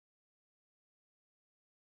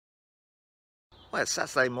Well, it's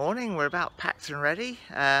Saturday morning, we're about packed and ready.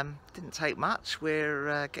 Didn't take much,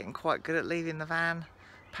 we're getting quite good at leaving the van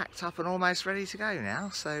packed up and almost ready to go now,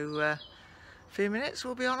 so a few minutes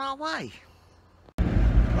we'll be on our way.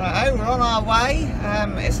 Right, we're on our way.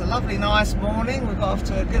 It's a lovely nice morning, we've got off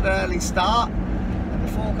to a good early start and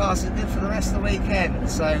the forecast is good for the rest of the weekend,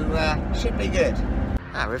 so should be good.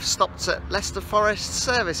 We've stopped at Leicester Forest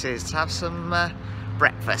Services to have some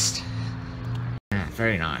breakfast.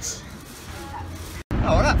 Very nice.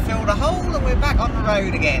 Oh, well, that filled a hole and we're back on the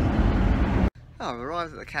road again. Oh, we've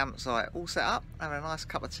arrived at the campsite, all set up, having a nice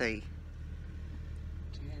cup of tea.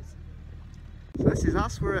 Cheers. So this is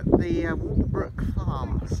us, we're at the Walbrook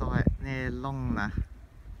Farm site near Longner.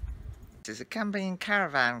 This is a camping and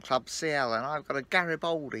caravan club Ttxela and I've got a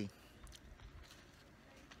Garibaldi.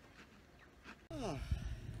 Oh.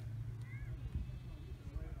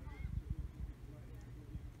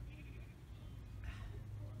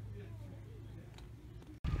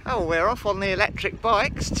 Oh, we're off on the electric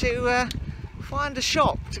bikes to find a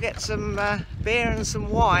shop to get some beer and some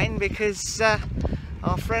wine because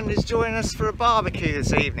our friend is joining us for a barbecue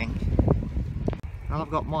this evening. And I've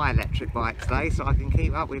got my electric bike today so I can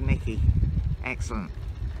keep up with Nikki. Excellent.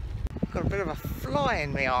 Got a bit of a fly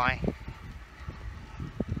in my eye.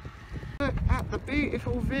 Look at the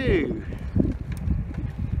beautiful view.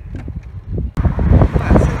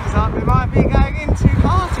 That seems like we might be going into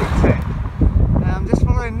Hartington. I'm just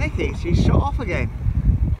following Nikki, she's shot off again.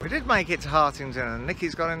 We did make it to Hartington and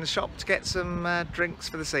Nikki's gone in the shop to get some drinks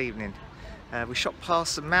for this evening. We shot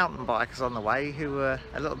past some mountain bikers on the way who were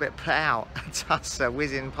a little bit put out at us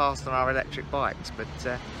whizzing past on our electric bikes, but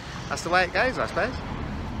that's the way it goes, I suppose.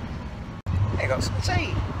 Hey, got some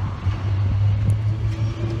tea.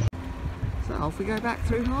 So off we go back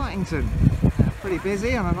through Hartington. Pretty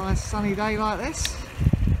busy on a nice sunny day like this.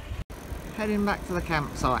 Heading back to the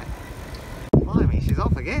campsite. Blimey, she's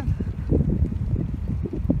off again.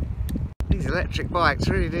 These electric bikes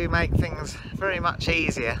really do make things very much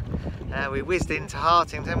easier. We whizzed into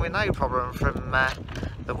Hartington with no problem from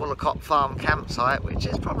the Woolacott Farm campsite, which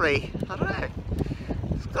is probably, I don't know,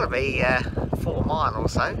 it's got to be 4 miles or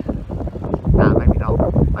so. No, maybe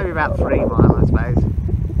not. Maybe about 3 miles, I suppose.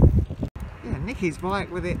 Yeah, Nikki's bike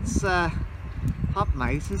with its hub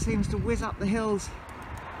motor seems to whiz up the hills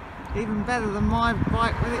even better than my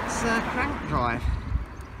bike with its crank drive.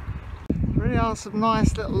 There really are some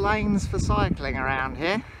nice little lanes for cycling around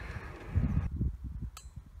here.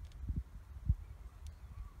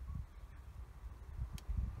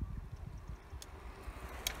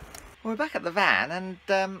 We're back at the van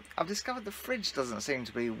and I've discovered the fridge doesn't seem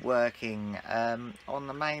to be working on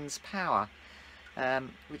the mains power,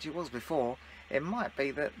 which it was before. It might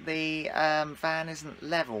be that the van isn't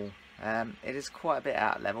level. It is quite a bit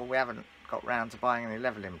out of level. We haven't got round to buying any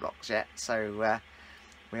levelling blocks yet, so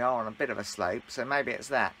we are on a bit of a slope, so maybe it's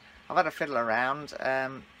that. I've had a fiddle around.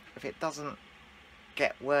 If it doesn't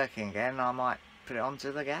get working again, I might put it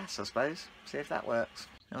onto the gas, I suppose, see if that works.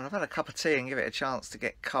 Well, I've had a cup of tea and give it a chance to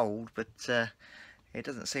get cold, but it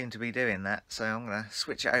doesn't seem to be doing that, so I'm going to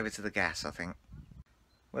switch it over to the gas, I think.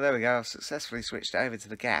 Well, there we go, I've successfully switched it over to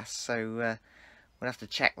the gas, so we'll have to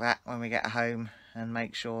check that when we get home and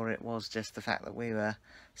make sure it was just the fact that we were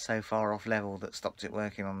so far off level that stopped it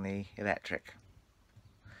working on the electric.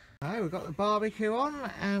 So we've got the barbecue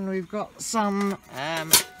on and we've got some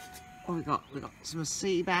what we've got some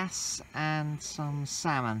sea bass and some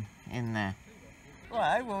salmon in there.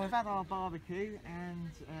 Right, well, we've had our barbecue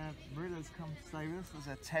and Marilla's come to stay with us.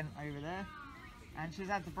 There's a tent over there. And she's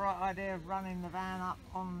had the bright idea of running the van up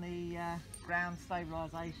on the ground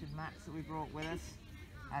stabilisation mats that we brought with us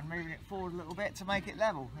and moving it forward a little bit to make it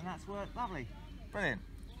level, and that's worked lovely. Brilliant.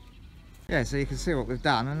 Yeah, so you can see what we've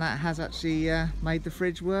done, and that has actually made the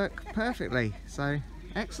fridge work perfectly, so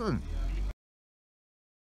excellent.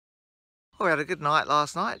 Well, we had a good night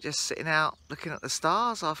last night, just sitting out looking at the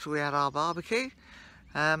stars after we had our barbecue.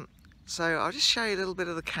 So I'll just show you a little bit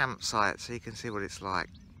of the campsite so you can see what it's like.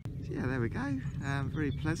 Yeah, there we go,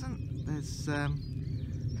 very pleasant. There's a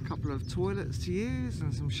couple of toilets to use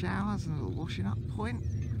and some showers and a little washing up point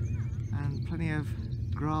and plenty of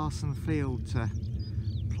grass and field to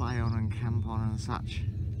play on and camp on and such.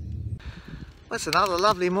 Well, it's another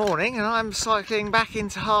lovely morning and I'm cycling back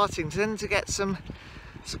into Hartington to get some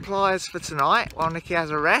supplies for tonight while Nikki has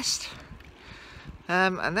a rest,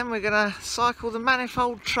 and then we're going to cycle the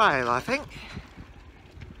Manifold Trail, I think.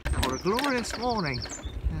 What a glorious morning.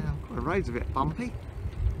 The road's a bit bumpy.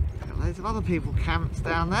 Got loads of other people camped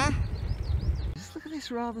down there. Just look at this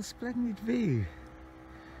rather splendid view.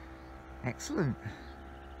 Excellent.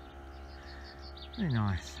 Very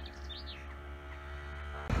nice.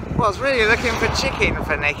 Well, I was really looking for chicken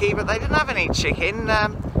for Nikki, but they didn't have any chicken,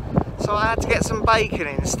 so I had to get some bacon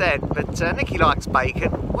instead. But Nikki likes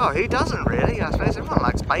bacon. Well, who doesn't really? I suppose everyone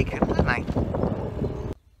likes bacon, don't they?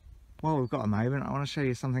 Well, we've got a moment. I want to show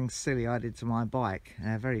you something silly I did to my bike.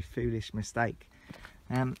 A very foolish mistake.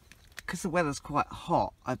 Because the weather's quite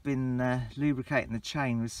hot, I've been lubricating the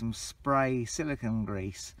chain with some spray silicone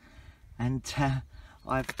grease, and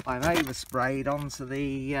I've oversprayed onto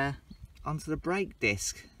the brake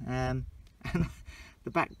disc, and the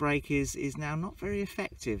back brake is now not very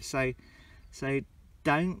effective. So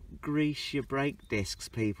don't grease your brake discs,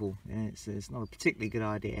 people. It's not a particularly good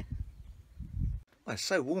idea. Well, it's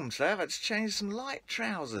so warm today, I've had to change some light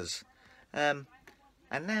trousers. And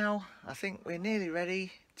now I think we're nearly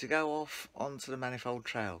ready to go off onto the Manifold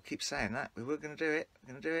Trail. Keep saying that, we were going to do it.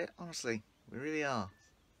 We're going to do it, honestly, we really are.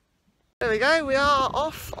 There we go, we are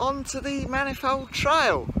off onto the Manifold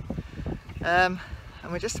Trail. And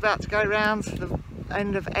we're just about to go round to the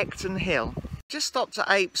end of Ttxela Hill. Just stopped at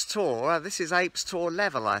Apes Tor. This is Apes Tor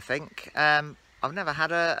level, I think. I've never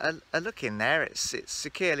had a look in there. It's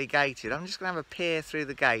securely gated. I'm just going to have a peer through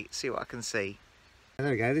the gate, see what I can see. There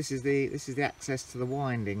we go. This is the access to the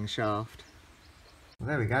winding shaft. Well,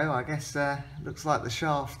 there we go. I guess looks like the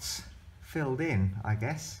shaft's filled in, I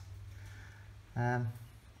guess.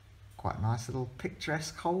 Quite a nice little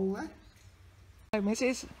picturesque hole there. Hello,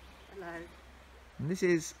 Mrs. Hello. And this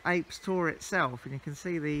is Apes Tor itself, and you can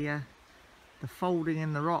see the folding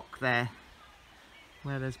in the rock there,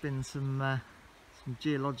 where there's been some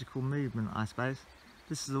geological movement, I suppose.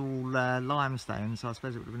 This is all limestone, so I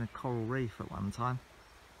suppose it would have been a coral reef at one time.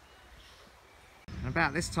 And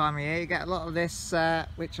about this time of year you get a lot of this,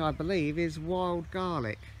 which I believe is wild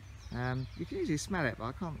garlic. You can usually smell it, but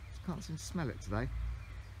I can't seem to smell it today.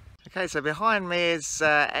 Okay, so behind me is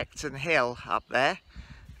Ttxela Hill up there.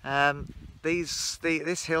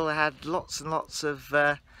 This hill had lots and lots of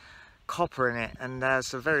copper in it, and there's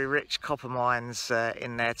some very rich copper mines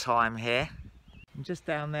in their time here. And just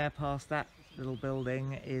down there past that little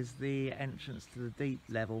building is the entrance to the deep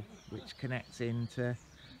level, which connects into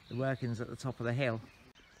the workings at the top of the hill.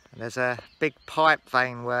 And there's a big pipe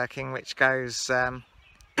vein working which goes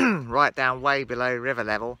right down way below river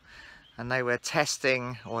level, and they were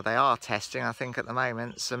testing, or they are testing I think at the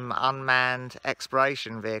moment, some unmanned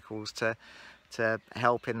exploration vehicles to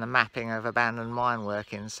help in the mapping of abandoned mine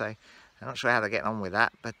workings. So I'm not sure how they're getting on with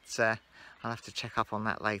that, but I'll have to check up on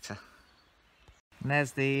that later. And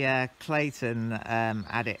there's the Clayton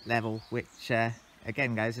adit level, which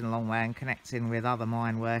again goes in a long way and connects in with other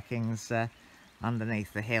mine workings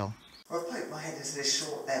underneath the hill. Well, I've poked my head into this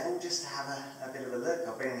short level just to have a bit of a look.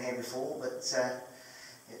 I've been in here before, but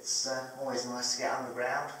it's always nice to get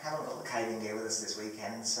underground. Haven't got the caving gear with us this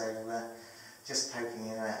weekend, so just poking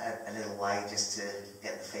in a little way just to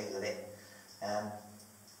get the feel of it.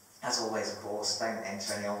 As always, of course, don't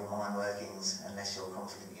enter any old mine workings unless you're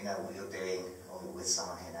confident you know what you're doing, or you're with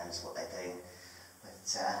someone who knows what they're doing. But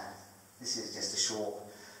this is just a short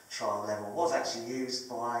trial level. It was actually used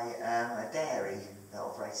by a dairy that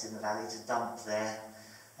operates in the valley to dump their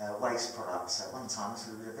waste products. So at one time this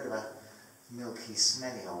was a bit of a milky,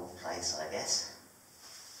 smelly old place, I guess.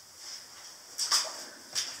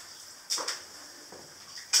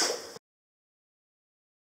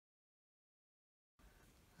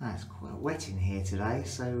 It's quite wet in here today,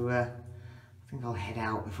 so I think I'll head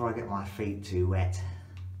out before I get my feet too wet.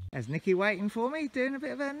 There's Nikki waiting for me, doing a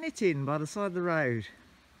bit of a knitting by the side of the road.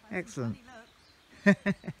 Excellent. Yeah,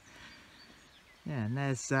 and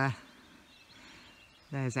there's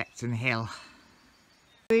Ttxela Hill.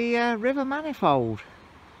 The River Manifold.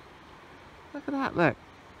 Look at that, look.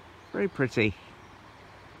 Very pretty.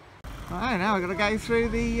 Right, now we've got to go through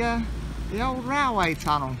the old railway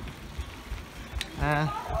tunnel.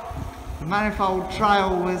 The Manifold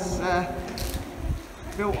Trail was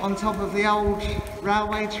built on top of the old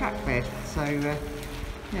railway track bed, so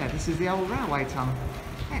yeah, this is the old railway tunnel.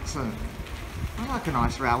 Excellent. I like a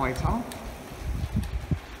nice railway tunnel.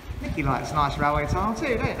 Nikki likes a nice railway tunnel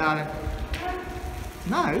too, don't you, darling?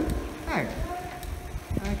 No? No.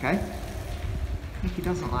 Okay. Nikki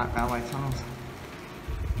doesn't like railway tunnels.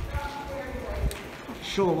 Not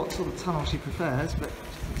sure what sort of tunnel she prefers, but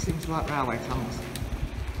she seems to like railway tunnels.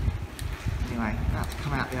 Anyway, about to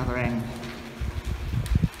come out the other end,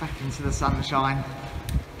 back into the sunshine.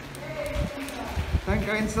 Don't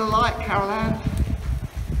go into the light, Caroline.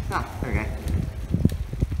 Ah, there we go.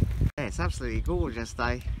 Yeah, it's absolutely gorgeous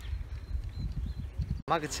day.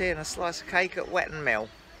 Mug of tea and a slice of cake at Wetton Mill.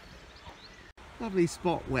 Lovely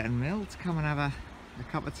spot, Wetton Mill, to come and have a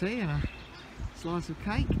cup of tea and a slice of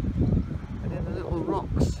cake. And then the little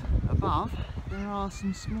rocks above there are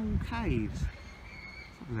some small caves.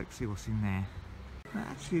 Let's have a look, see what's in there. It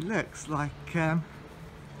actually looks like there's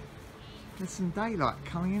some daylight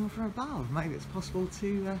coming in from above. Maybe it's possible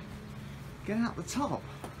to get out the top.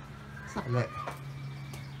 Let's have a look.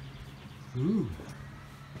 Ooh.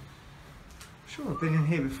 I'm sure I've been in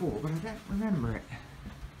here before, but I don't remember it.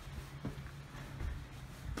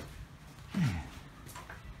 Yeah.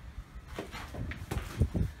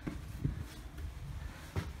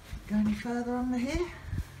 Go any further under here?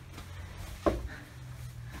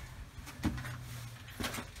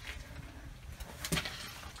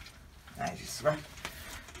 That just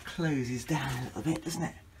closes down a little bit, doesn't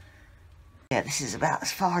it? Yeah, this is about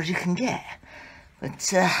as far as you can get. But,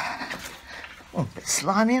 oh, a bit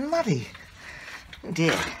slimy and muddy. Oh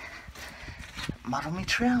dear. Mud on my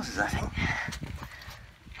trousers, I think.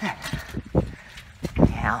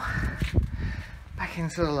 Anyhow, back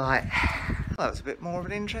into the light. Well, that was a bit more of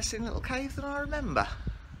an interesting little cave than I remember.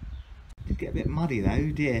 Did get a bit muddy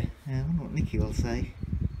though, dear. I wonder what Nikki will say.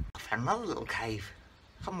 I found another little cave.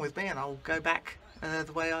 Come with me and I'll go back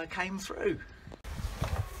the way I came through.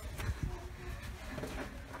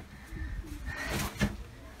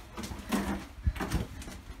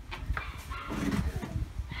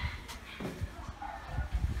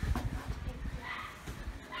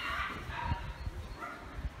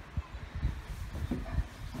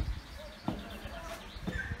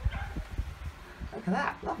 Look at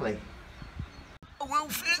that, lovely. I will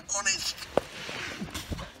fit on it.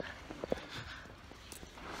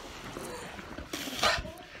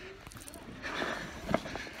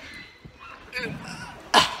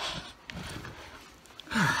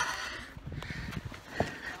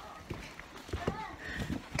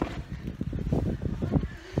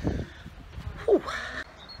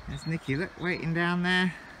 There's Nikki, look, waiting down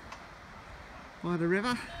there by the river.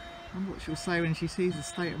 I wonder what she'll say when she sees the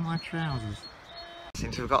state of my trousers.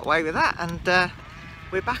 Seems to have got away with that, and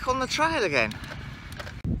we're back on the trail again.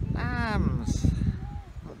 Lambs.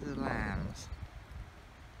 Look at the lambs.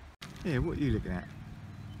 Yeah, what are you looking at?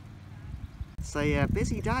 It's a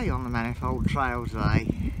busy day on the Manifold Trail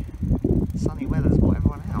today. Sunny weather's brought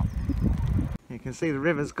everyone out. You can see the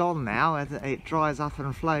river's gone now. It dries up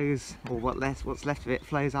and flows, or what's left of it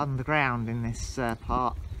flows underground in this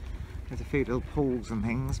part. There's a few little pools and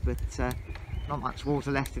things, but not much water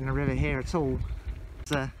left in the river here at all.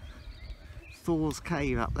 There's Thor's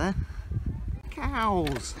cave up there.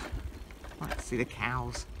 Cows! Like to see the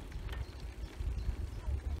cows.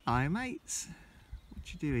 Hi mates,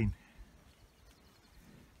 what you doing?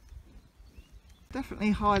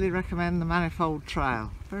 Definitely highly recommend the Manifold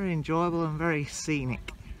Trail. Very enjoyable and very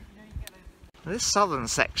scenic. This southern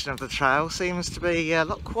section of the trail seems to be a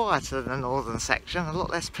lot quieter than the northern section, a lot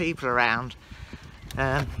less people around.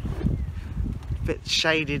 A bit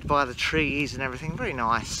shaded by the trees and everything, very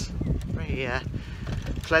nice. Very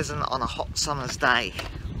pleasant on a hot summer's day,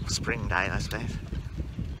 or spring day I suppose.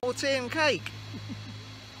 More tea and cake.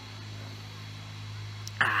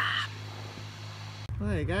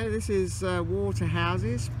 There you go, this is water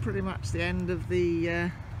houses, pretty much the end of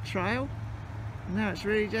the trail. Now it's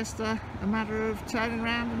really just a matter of turning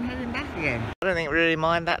around and heading back again. I don't think we really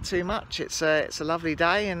mind that too much. It's a lovely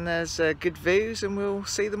day and there's good views, and we'll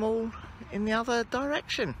see them all in the other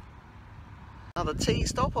direction. Another tea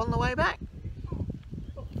stop on the way back.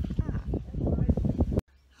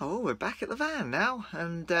 Oh, we're back at the van now,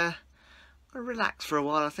 and we'll relax for a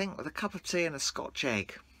while I think, with a cup of tea and a Scotch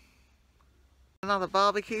egg. Another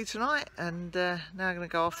barbecue tonight, and now I'm going to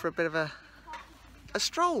go off for a bit of a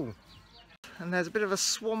stroll. And there's a bit of a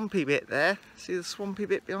swampy bit there. See the swampy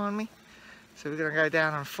bit behind me? So we're going to go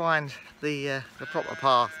down and find the proper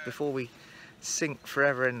path before we sink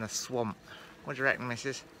forever in the swamp. What do you reckon,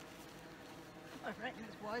 missus? I reckon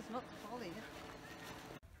it's wise not to follow you.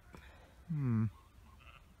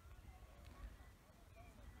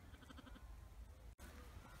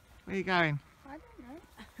 Where are you going? I don't know.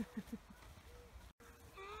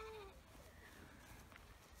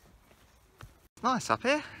 Nice up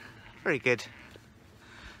here. Very good.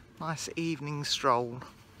 Nice evening stroll.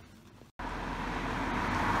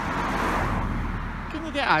 Can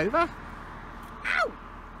you get over? Ow!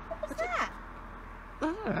 What was that? I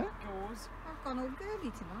don't know. Jaws. I've gone all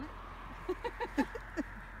girly tonight. There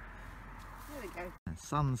we go. The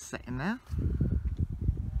sun's setting now.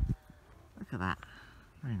 Look at that.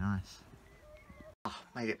 Very nice. Oh,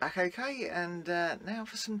 made it back okay, and now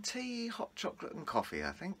for some tea, hot chocolate and coffee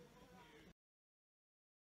I think.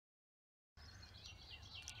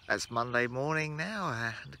 It's Monday morning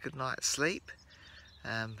now, and a good night's sleep.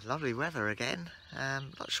 Lovely weather again.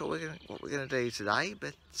 Not sure what we're going to do today,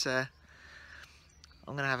 but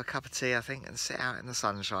I'm going to have a cup of tea, I think, and sit out in the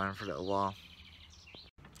sunshine for a little while.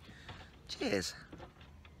 Cheers.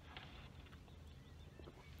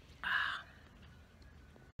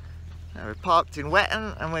 Now we're parked in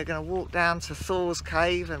Wetton and we're going to walk down to Thor's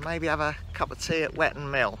Cave and maybe have a cup of tea at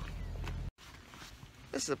Wetton Mill.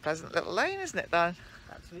 This is a pleasant little lane, isn't it, Dan?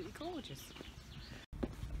 Absolutely gorgeous.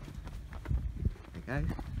 There you go.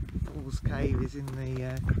 Thor's Cave is in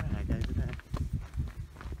the crag over there.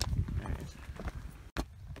 There it is.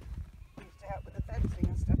 We used to help with the fencing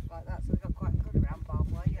and stuff like that, so we got quite good around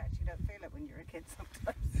barbed wire. You actually don't feel it when you're a kid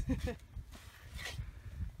sometimes.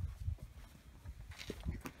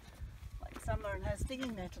 Like Summer and her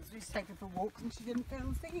stinging nettles. We used to take her for walks and she didn't feel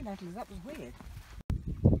the stinging nettles. That was weird.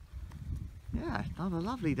 Yeah, another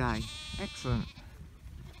lovely day. Excellent.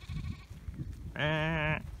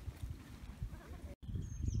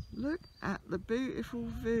 Look at the beautiful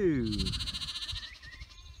view.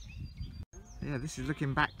 Yeah, this is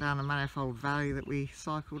looking back down the Manifold Valley that we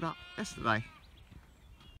cycled up yesterday.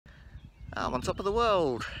 I'm on top of the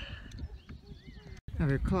world. Now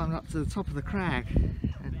we've climbed up to the top of the crag,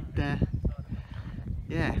 and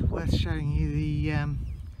yeah, worth showing you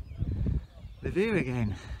the view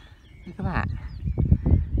again. Look at that.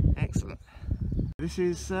 Excellent. This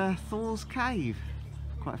is Thor's Cave.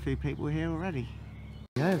 Quite a few people here already.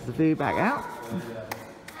 There's the view back out.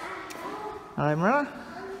 Hello, Marilla.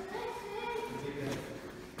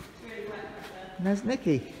 And there's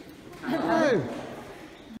Nikki. Hello.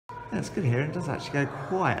 Yeah, it's good here. It does actually go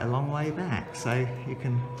quite a long way back, so you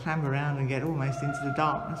can climb around and get almost into the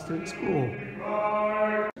darkness to explore.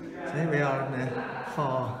 So here we are in the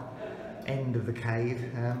far end of the cave.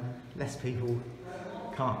 Less people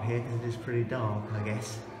come up here because it is pretty dark, I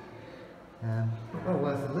guess. Well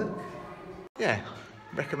worth a look. Yeah,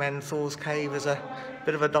 recommend Thor's Cave as a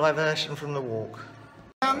bit of a diversion from the walk.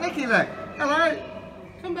 Nikki, look. Hello.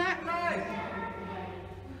 Come back, no.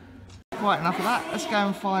 Quite enough of that. Let's go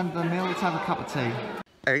and find the mill to have a cup of tea.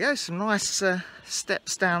 There we go. Some nice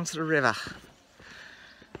steps down to the river.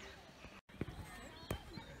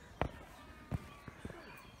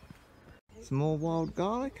 Some more wild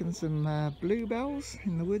garlic and some bluebells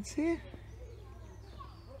in the woods here.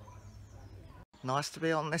 Nice to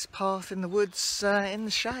be on this path in the woods in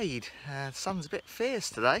the shade. The sun's a bit fierce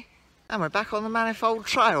today. And we're back on the Manifold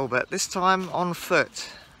Trail, but this time on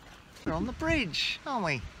foot. We're on the bridge, aren't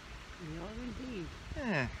we? We are indeed.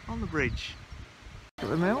 Yeah, on the bridge. At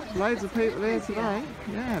the mill, loads of people here today.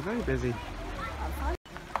 Yeah, very busy.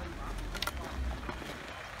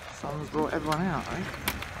 Sun's brought everyone out, eh?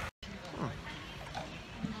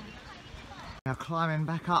 Now climbing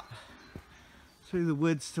back up through the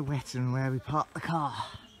woods to Wetton where we parked the car.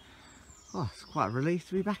 Oh, it's quite a relief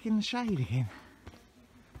to be back in the shade again.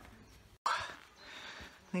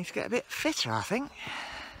 Need to get a bit fitter, I think.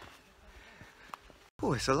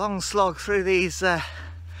 Oh, it's a long slog through these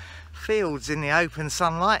fields in the open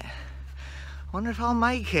sunlight. Wonder if I'll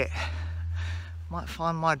make it. Might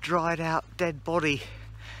find my dried out dead body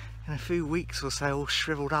in a few weeks or so all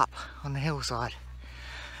shriveled up on the hillside.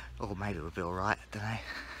 Or maybe it'll be alright, I don't know.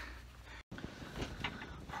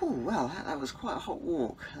 Oh, well, that was quite a hot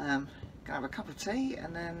walk. Gonna have a cup of tea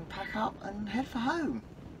and then pack up and head for home.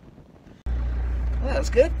 Well, that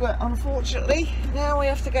was good, but unfortunately now we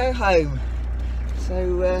have to go home.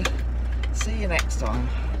 So see you next time.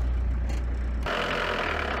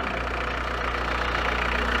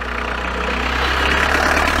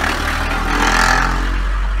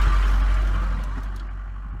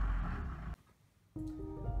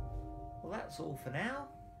 Well, that's all for now.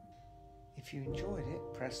 If you enjoyed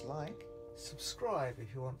it, press like, subscribe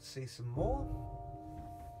if you want to see some more,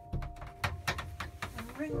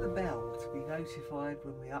 and ring the bell to be notified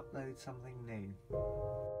when we upload something new.